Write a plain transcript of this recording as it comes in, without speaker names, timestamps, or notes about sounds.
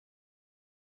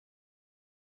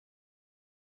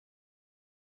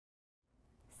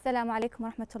Assalamu alaikum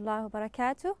wa rahmatullahi wa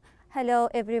barakatuh. Hello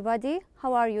everybody,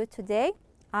 how are you today?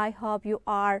 I hope you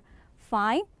are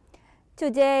fine.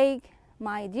 Today,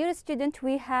 my dear student,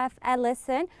 we have a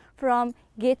lesson from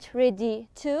Get Ready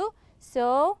 2.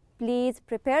 So please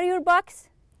prepare your box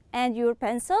and your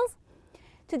pencils.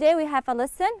 Today we have a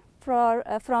lesson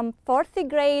from 4th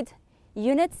grade,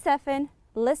 Unit 7,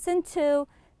 Lesson 2,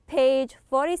 page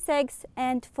 46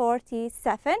 and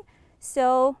 47.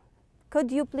 So could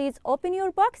you please open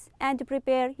your box and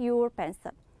prepare your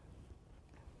pencil?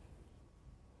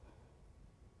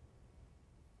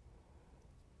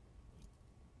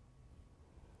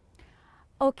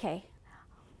 Okay.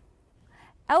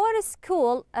 Our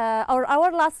school, or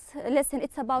our last lesson,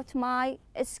 it's about my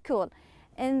school.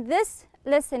 In this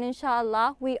lesson,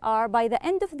 inshallah, we are, by the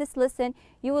end of this lesson,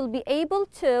 you will be able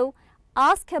to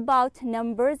ask about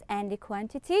numbers and the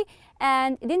quantity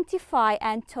and identify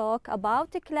and talk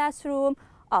about the classroom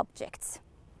objects.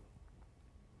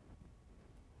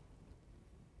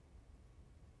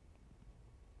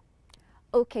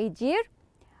 Okay, dear,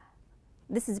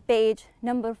 this is page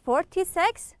number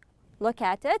 46. Look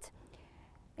at it.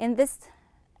 In this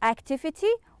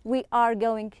activity, we are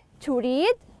going to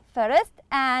read first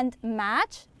and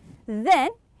match.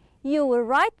 Then you will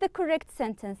write the correct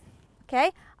sentence.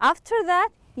 Okay? After that,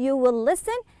 you will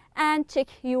listen and check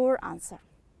your answer.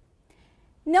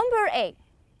 Number A,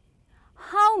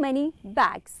 how many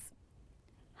bags?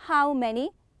 How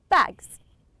many bags?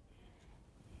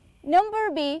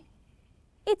 Number B,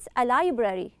 it's a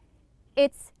library.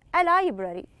 It's a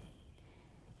library.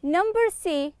 Number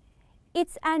C,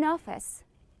 it's an office.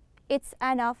 It's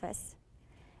an office.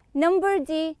 Number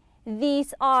D,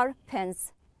 these are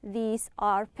pens. These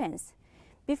are pens.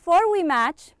 Before we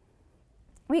match,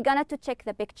 we're gonna to check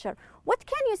the picture. What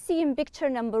can you see in picture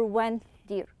number 1,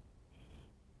 dear?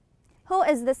 Who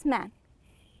is this man?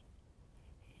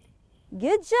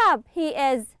 Good job. He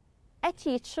is a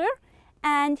teacher.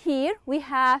 And here we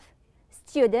have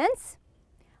students.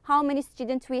 How many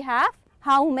students we have?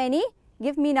 How many?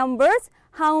 Give me numbers.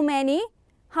 How many?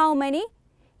 How many?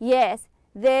 Yes,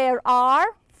 there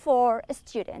are 4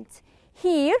 students.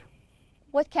 Here,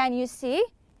 what can you see?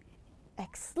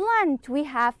 Excellent. We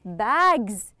have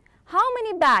bags. How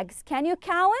many bags? Can you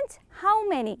count? How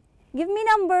many? Give me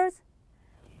numbers.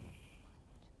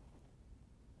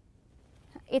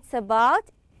 It's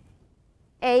about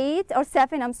 8 or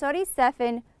 7, I'm sorry,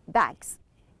 7 bags.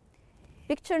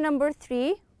 Picture number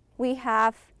 3, we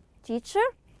have teacher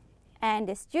and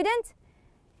a student.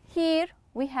 Here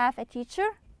we have a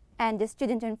teacher and a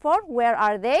student in 4. Where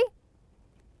are they?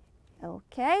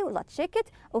 Okay, let's check it.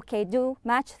 Okay, do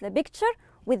match the picture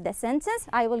with the sentence.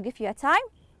 I will give you a time.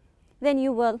 Then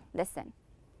you will listen.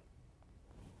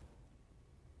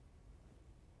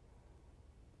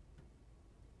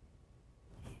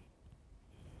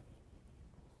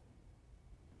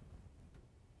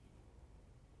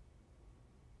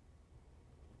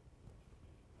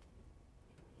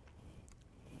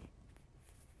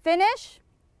 Finish?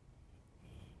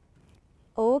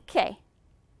 Okay.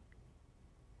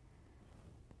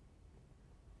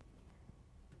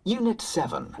 Unit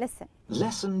 7. Listen.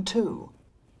 Lesson 2.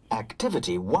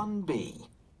 Activity 1B.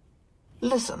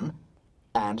 Listen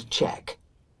and check.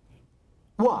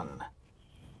 1.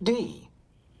 D.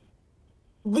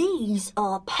 These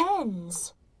are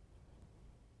pens.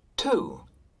 2.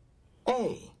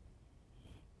 A.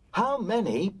 How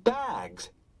many bags?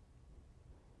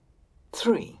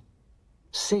 3.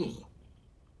 C.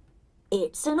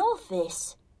 It's an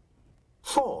office.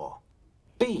 4.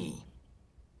 B.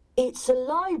 It's a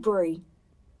library.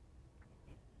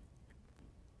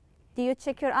 Do you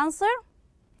check your answer?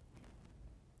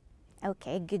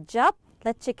 Okay, good job.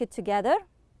 Let's check it together.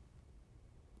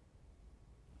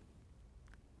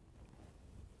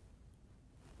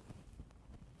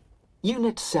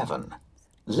 Unit 7.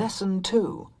 Lesson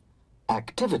 2.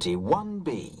 Activity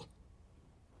 1B.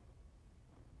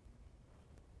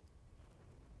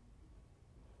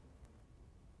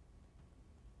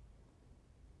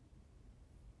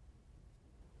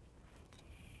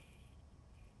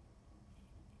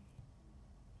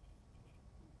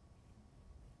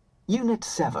 Unit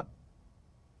 7.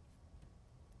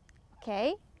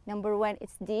 Okay, number 1 is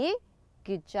D.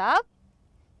 Good job.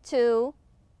 2.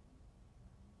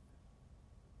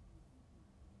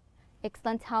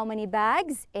 Excellent. How many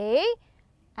bags? A.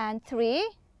 And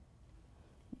 3.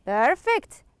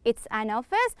 Perfect. It's an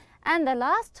office. And the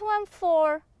last one,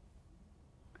 4.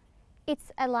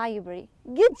 It's a library.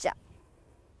 Good job.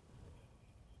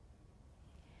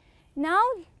 Now,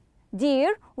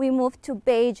 dear, we move to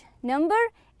page number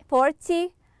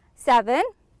 47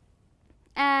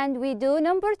 and we do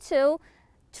number 2,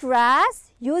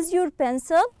 Trace, use your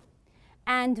pencil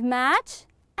and match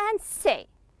and say.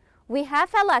 We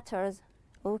have a letters,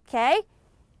 okay?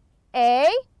 A,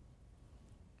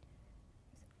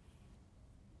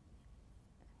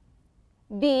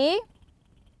 B,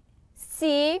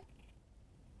 C,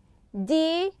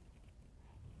 D,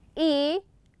 E,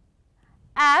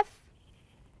 F,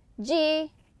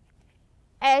 G,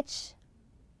 H,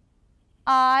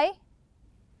 I,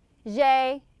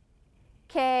 J,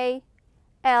 K,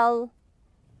 L,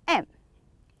 M.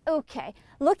 Okay,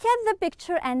 look at the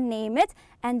picture and name it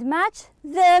and match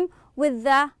them with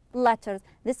the letters.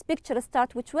 This picture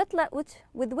starts with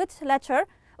which letter?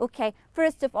 Okay,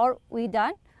 first of all, we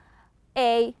done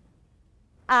A,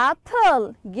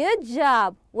 apple. Good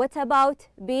job. What about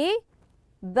B?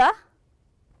 B.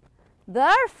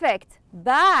 Perfect.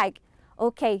 Bag.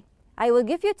 Okay, I will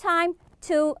give you time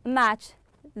to match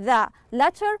the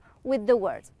letter with the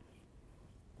word.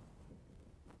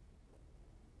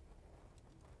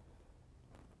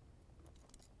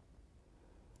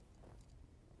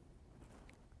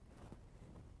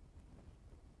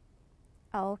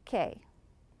 Okay.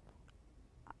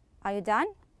 Are you done?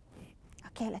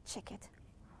 Okay, let's check it.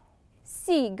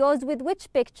 C goes with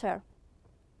which picture?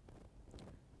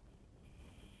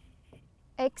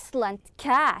 Excellent.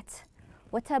 Cat.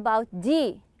 What about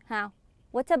D? Huh?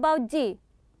 What about D?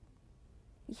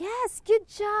 Yes, good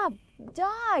job.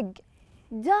 Dog.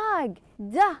 Dog.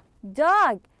 Duh.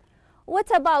 Dog.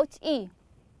 What about E?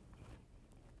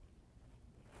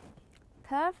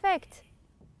 Perfect.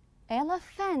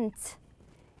 Elephant.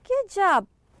 Good job.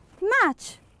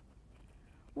 Match.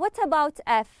 What about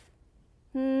F?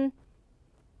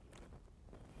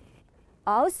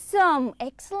 Awesome.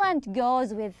 Excellent.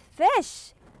 Goes with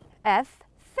fish. F,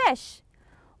 fish.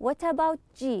 What about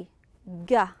G?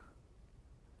 G.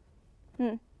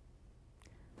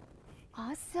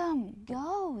 Awesome.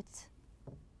 Goat.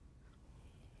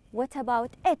 What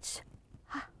about H?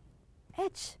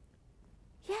 H.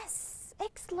 Yes.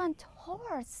 Excellent.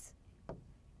 Horse.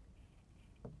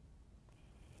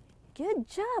 Good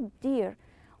job, dear.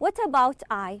 What about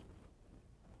I?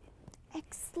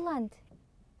 Excellent.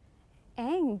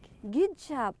 Eng. Good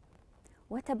job.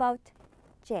 What about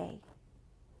J?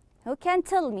 Who can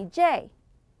tell me? J.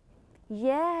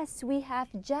 Yes, we have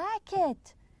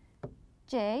jacket.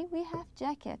 J, we have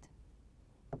jacket.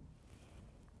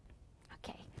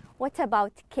 Okay. What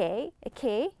about K?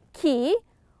 K. Key.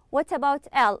 What about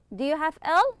L? Do you have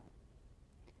L?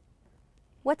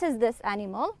 What is this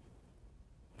animal?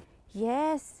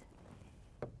 Yes.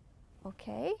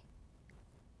 Okay.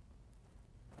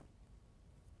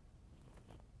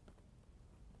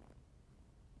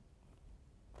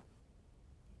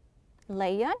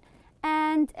 Lion.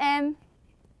 And M.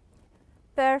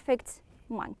 Perfect.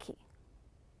 Monkey.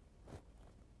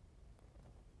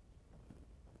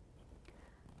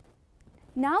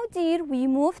 Now, dear, we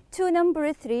move to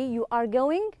number 3. You are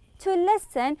going to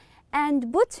listen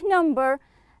and put number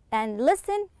and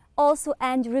listen also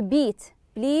and repeat.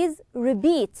 Please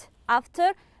repeat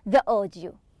after the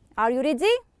audio. Are you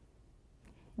ready?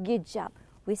 Good job.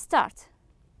 We start.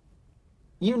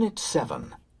 Unit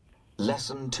 7,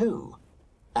 Lesson 2,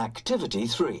 Activity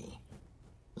 3.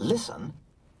 Listen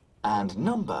and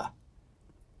number.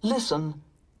 Listen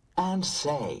and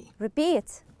say.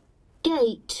 Repeat.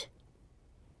 Gate.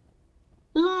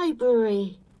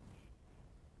 Library.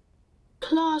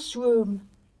 Classroom.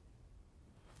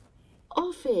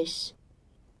 Office.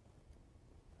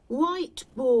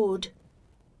 Whiteboard.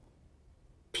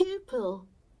 Pupil.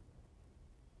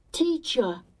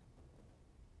 Teacher.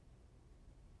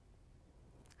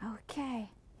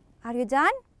 Okay. Are you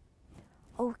done?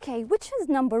 Okay. Which is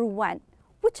number 1?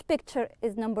 Which picture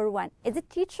is number 1? Is it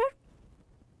teacher?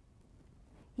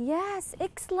 Yes.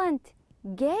 Excellent.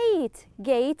 Gate.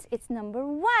 Gate. It's number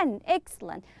 1.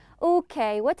 Excellent.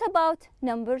 Okay. What about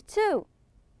number 2?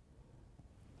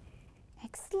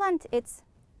 Excellent. It's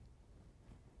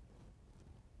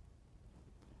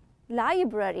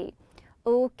library.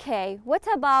 Okay. What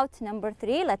about number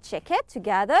 3? Let's check it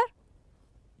together.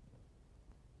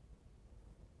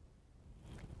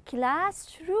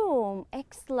 Classroom.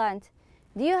 Excellent.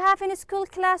 Do you have in a school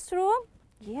classroom?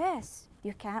 Yes,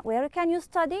 you can. Where can you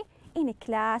study? In a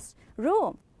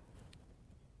classroom.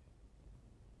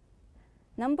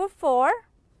 Number 4.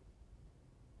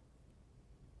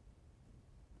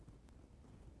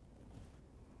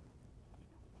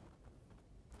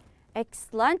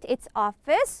 Excellent. It's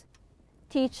office.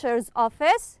 Teacher's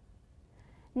office.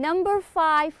 Number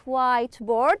 5,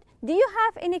 whiteboard. Do you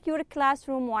have in your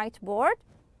classroom whiteboard?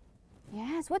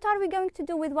 Yes. What are we going to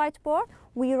do with whiteboard?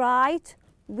 We write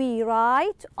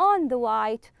on the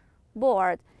whiteboard.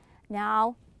 board.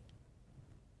 Now,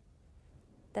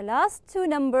 the last two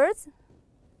numbers,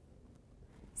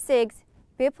 6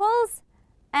 peoples,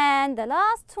 and the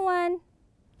last one,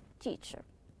 teacher.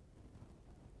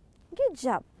 Good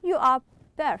job. You are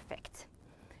perfect.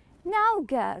 Now,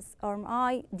 girls, or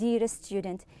my dear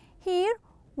student, here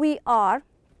we are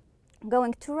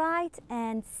going to write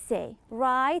and say.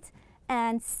 Write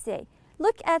and say.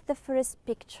 Look at the first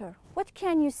picture. What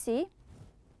can you see?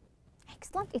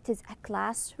 Excellent. It is a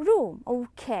classroom.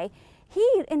 Okay.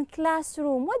 Here in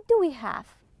classroom, what do we have?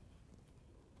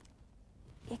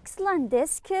 Excellent.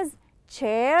 Desks,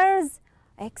 chairs.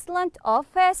 Excellent.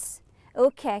 Office.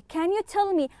 Okay. Can you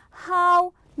tell me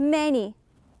how many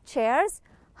chairs?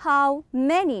 How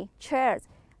many chairs?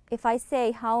 If I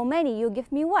say how many, you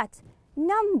give me what?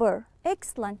 Number.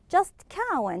 Excellent. Just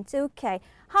count. Okay.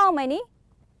 How many?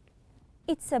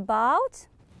 It's about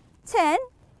 10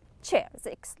 chairs.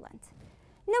 Excellent.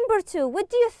 Number 2, what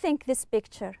do you think this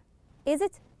picture? Is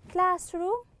it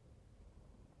classroom?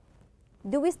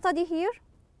 Do we study here?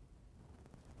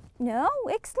 No?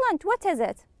 Excellent. What is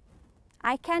it?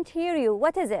 I can't hear you.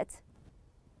 What is it?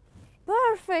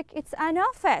 Perfect. It's an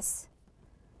office.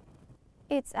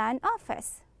 It's an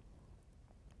office.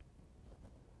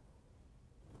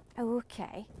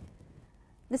 Okay.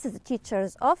 This is the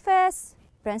teacher's office,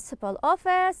 principal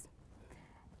office.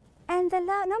 And the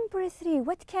number 3,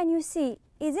 what can you see?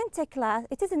 Isn't a class,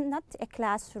 it is not a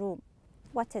classroom.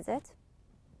 What is it?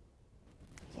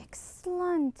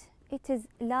 Excellent. It is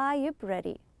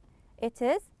library. It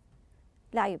is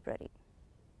library.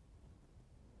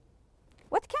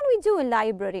 What can we do in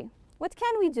library? What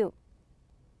can we do?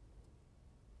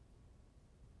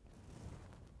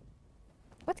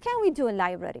 What can we do in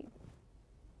library?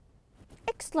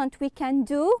 Excellent. We can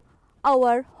do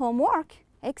our homework.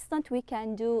 Excellent. We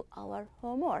can do our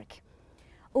homework.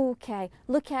 Okay.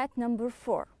 Look at number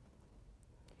 4.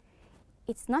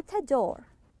 It's not a door.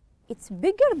 It's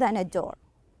bigger than a door.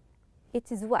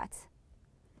 It is what?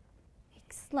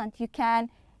 Excellent. You can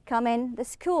come in the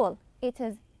school. It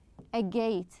is a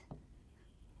gate.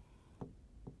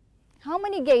 How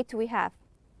many gates we have?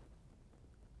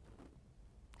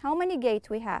 How many gates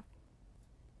we have?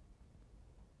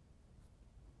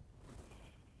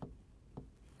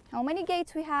 How many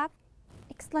gates we have?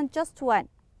 Excellent, just 1.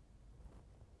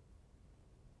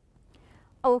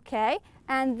 Okay,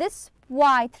 and this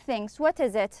white things, what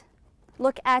is it?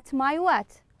 Look at my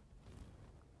what?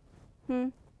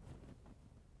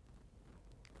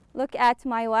 Look at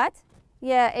my what?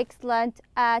 Yeah, excellent,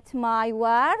 at my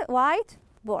white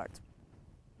board.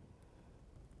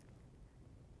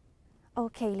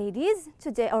 Okay, ladies,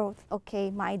 today,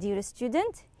 okay, my dear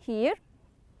student, here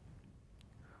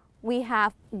we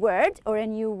have word or a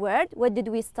new word. What did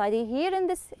we study here in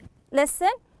this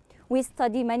lesson? We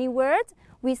study many words.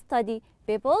 We study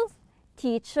people,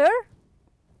 teacher,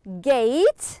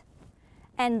 gate,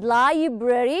 and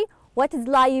library. What is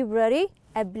library?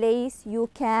 A place you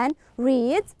can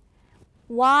read.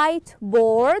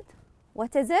 Whiteboard.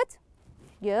 What is it?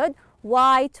 Good.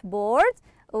 Whiteboard.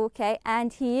 Okay,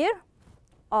 and here,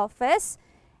 office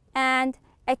and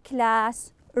a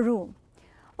classroom.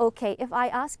 Okay, if I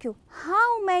ask you,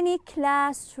 how many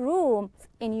classrooms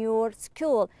in your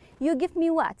school? You give me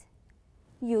what?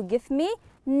 You give me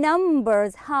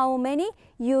numbers. How many?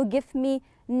 You give me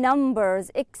numbers.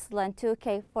 Excellent.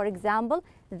 Okay, for example,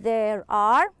 there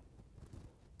are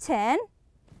 10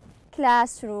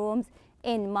 classrooms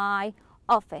in my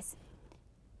office.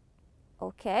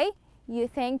 Okay,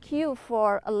 thank you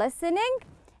for listening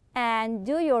and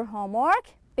do your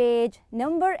homework, page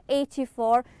number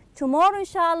 84. Tomorrow,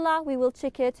 inshallah, we will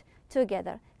check it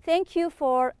together. Thank you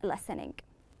for listening.